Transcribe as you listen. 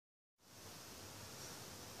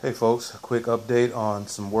Hey folks, a quick update on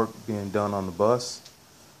some work being done on the bus.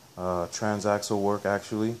 Transaxle work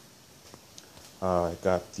actually. I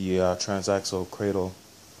got the transaxle cradle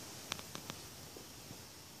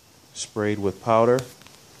sprayed with powder.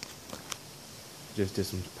 Just did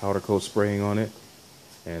some powder coat spraying on it,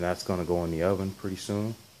 and that's going to go in the oven pretty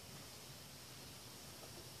soon.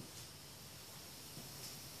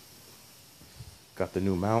 Got the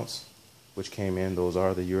new mounts which came in. Those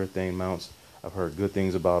are the urethane mounts. I've heard good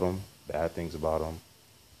things about them, bad things about them.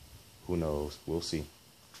 Who knows? We'll see.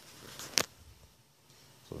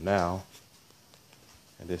 So now,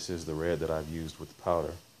 and this is the red that I've used with the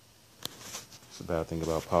powder. The bad thing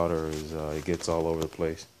about powder is it gets all over the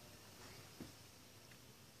place,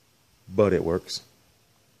 but it works.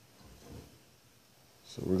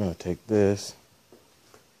 So we're going to take this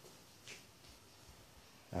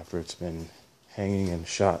after it's been hanging and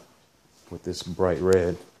shot with this bright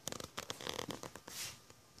red.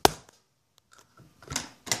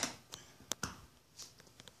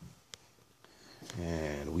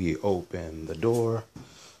 And we open the door.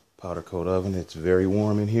 Powder coat oven. It's very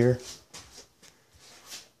warm in here.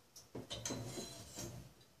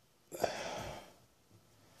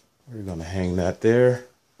 We're going to hang that there.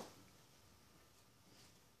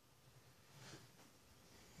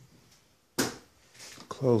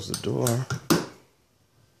 Close the door.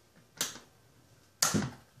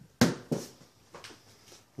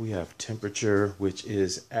 We have temperature which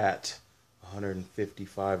is at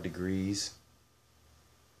 155 degrees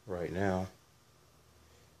right now,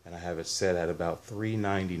 and I have it set at about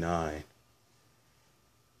 399.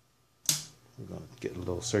 We're going to get a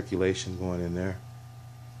little circulation going in there.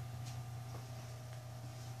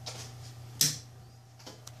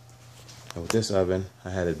 And with this oven, I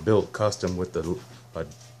had it built custom with a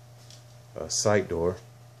sight door,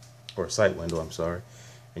 or sight window, I'm sorry.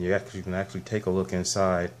 And you can actually take a look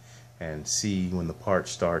inside and see when the part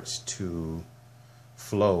starts to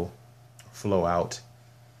flow out.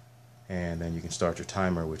 And then you can start your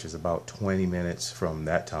timer, which is about 20 minutes from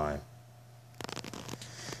that time.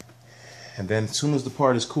 And then as soon as the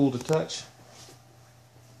part is cool to touch,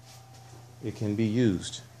 it can be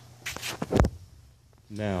used.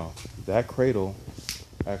 Now, that cradle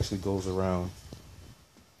actually goes around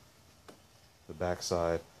the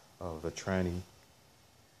backside of the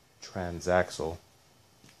transaxle,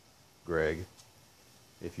 Greg,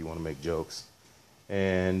 if you want to make jokes.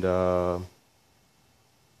 And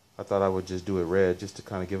I thought I would just do it red just to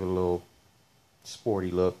kind of give it a little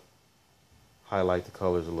sporty look, highlight the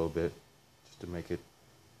colors a little bit, just to make it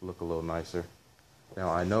look a little nicer.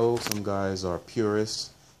 Now, I know some guys are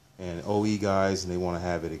purists and OE guys, and they want to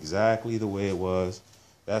have it exactly the way it was.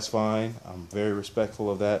 That's fine. I'm very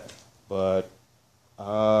respectful of that, but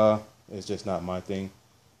it's just not my thing.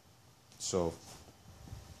 So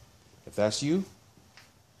if that's you,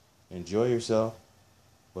 enjoy yourself,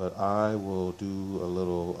 but I will do a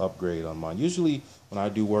little upgrade on mine. Usually when I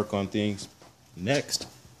do work on things, next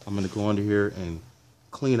I'm going to go under here and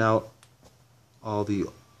clean out all the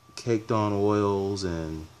caked on oils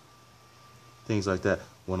and things like that.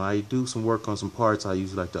 When I do some work on some parts, I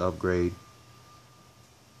usually like to upgrade,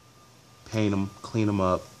 paint them, clean them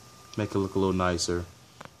up, make it look a little nicer,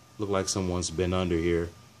 look like someone's been under here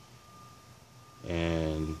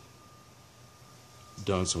and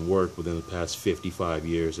done some work within the past 55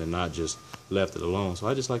 years and not just left it alone. So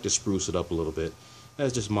I just like to spruce it up a little bit.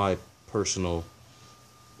 That's just my personal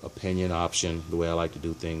opinion, option, the way I like to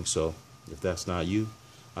do things. So if that's not you,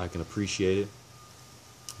 I can appreciate it,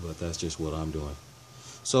 but that's just what I'm doing.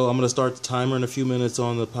 So I'm going to start the timer in a few minutes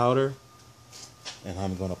on the powder, and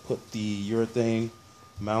I'm going to put the urethane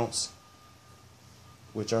mounts,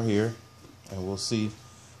 which are here, and we'll see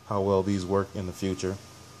how well these work in the future.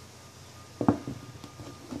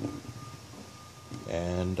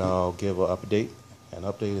 And I'll give an update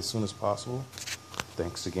as soon as possible.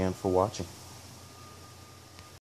 Thanks again for watching.